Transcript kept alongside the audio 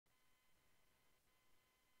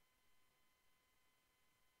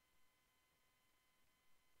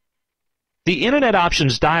The Internet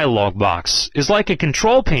Options dialog box is like a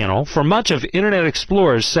control panel for much of Internet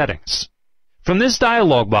Explorer's settings. From this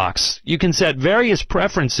dialog box, you can set various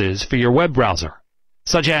preferences for your web browser,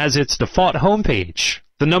 such as its default homepage,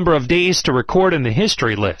 the number of days to record in the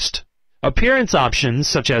history list, appearance options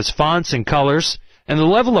such as fonts and colors, and the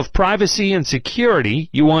level of privacy and security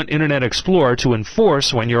you want Internet Explorer to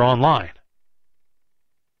enforce when you're online.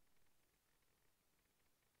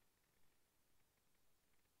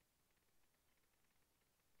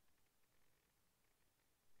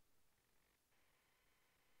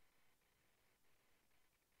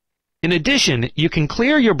 In addition, you can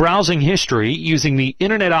clear your browsing history using the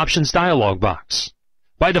Internet Options dialog box.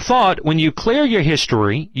 By default, when you clear your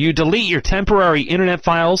history, you delete your temporary Internet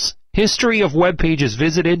files, history of web pages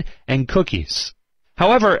visited, and cookies.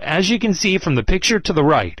 However, as you can see from the picture to the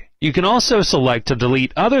right, you can also select to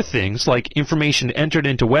delete other things like information entered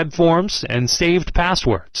into web forms and saved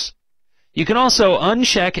passwords. You can also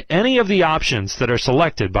uncheck any of the options that are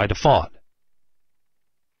selected by default.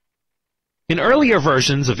 In earlier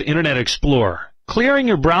versions of Internet Explorer, clearing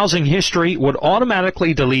your browsing history would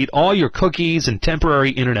automatically delete all your cookies and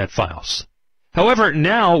temporary Internet files. However,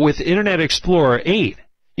 now with Internet Explorer 8,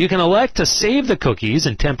 you can elect to save the cookies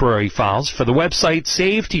and temporary files for the website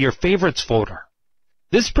saved to your favorites folder.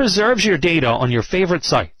 This preserves your data on your favorite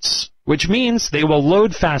sites, which means they will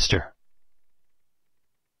load faster.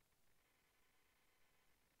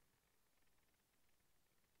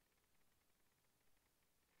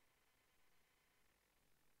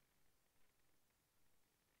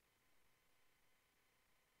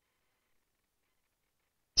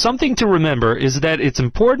 Something to remember is that it's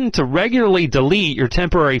important to regularly delete your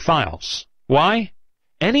temporary files. Why?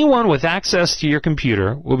 Anyone with access to your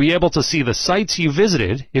computer will be able to see the sites you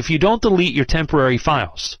visited if you don't delete your temporary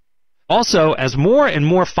files. Also, as more and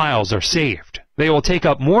more files are saved, they will take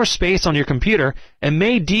up more space on your computer and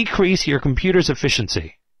may decrease your computer's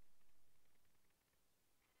efficiency.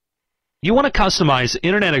 You want to customize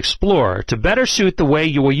Internet Explorer to better suit the way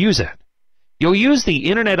you will use it. You'll use the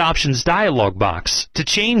Internet Options dialog box to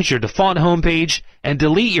change your default homepage and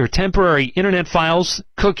delete your temporary Internet files,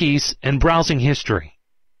 cookies, and browsing history.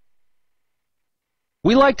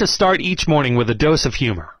 We like to start each morning with a dose of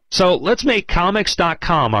humor, so let's make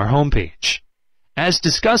comics.com our homepage. As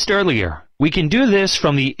discussed earlier, we can do this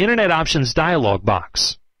from the Internet Options dialog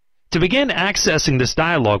box. To begin accessing this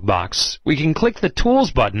dialog box, we can click the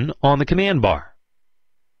Tools button on the command bar.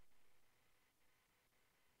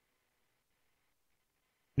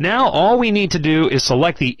 Now all we need to do is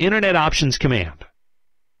select the Internet Options command.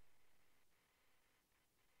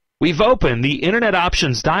 We've opened the Internet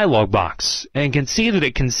Options dialog box and can see that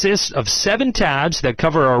it consists of 7 tabs that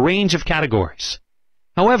cover a range of categories.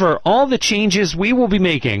 However, all the changes we will be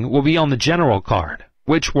making will be on the General card,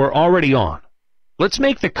 which we're already on. Let's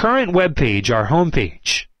make the current web page our home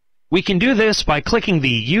page. We can do this by clicking the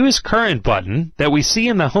Use Current button that we see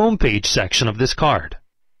in the Home Page section of this card.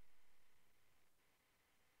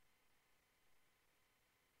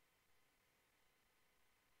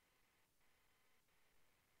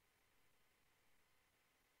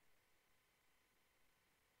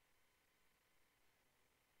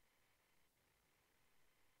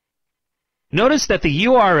 Notice that the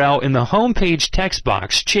URL in the Home Page text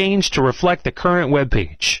box changed to reflect the current web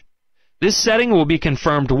page. This setting will be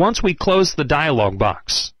confirmed once we close the dialog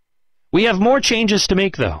box. We have more changes to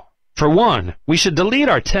make though. For one, we should delete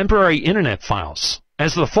our temporary Internet files,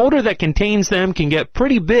 as the folder that contains them can get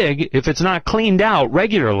pretty big if it's not cleaned out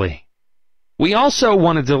regularly. We also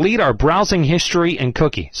want to delete our browsing history and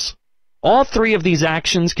cookies. All 3 of these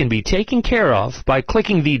actions can be taken care of by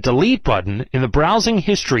clicking the Delete button in the Browsing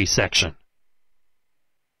History section.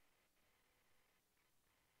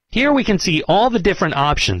 Here we can see all the different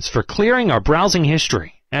options for clearing our browsing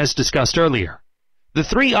history, as discussed earlier. The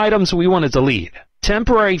 3 items we want to delete,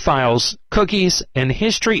 temporary files, cookies, and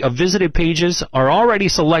history of visited pages, are already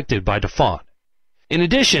selected by default. In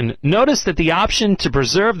addition, notice that the option to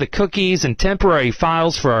preserve the cookies and temporary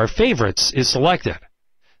files for our favorites is selected.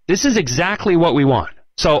 This is exactly what we want,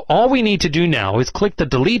 so all we need to do now is click the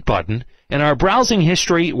Delete button and our browsing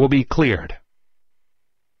history will be cleared.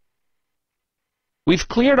 We've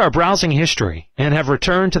cleared our browsing history and have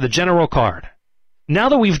returned to the General card. Now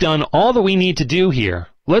that we've done all that we need to do here,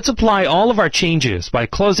 let's apply all of our changes by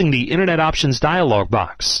closing the Internet Options dialog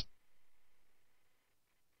box.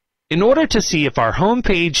 In order to see if our home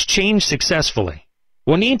page changed successfully,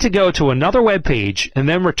 we'll need to go to another web page and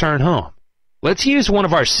then return home. Let's use one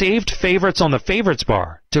of our saved favorites on the Favorites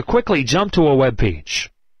bar to quickly jump to a web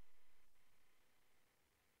page.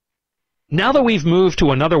 Now that we've moved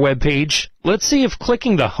to another web page, let's see if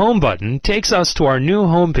clicking the Home button takes us to our new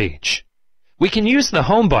home page. We can use the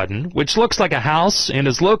Home button, which looks like a house and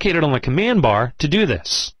is located on the command bar, to do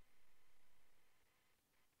this.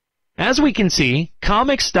 As we can see,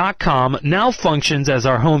 comics.com now functions as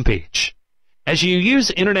our home page. As you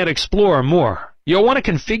use Internet Explorer more, you'll want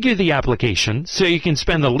to configure the application so you can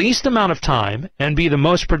spend the least amount of time and be the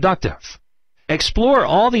most productive. Explore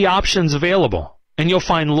all the options available, and you'll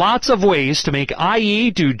find lots of ways to make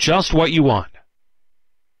IE do just what you want.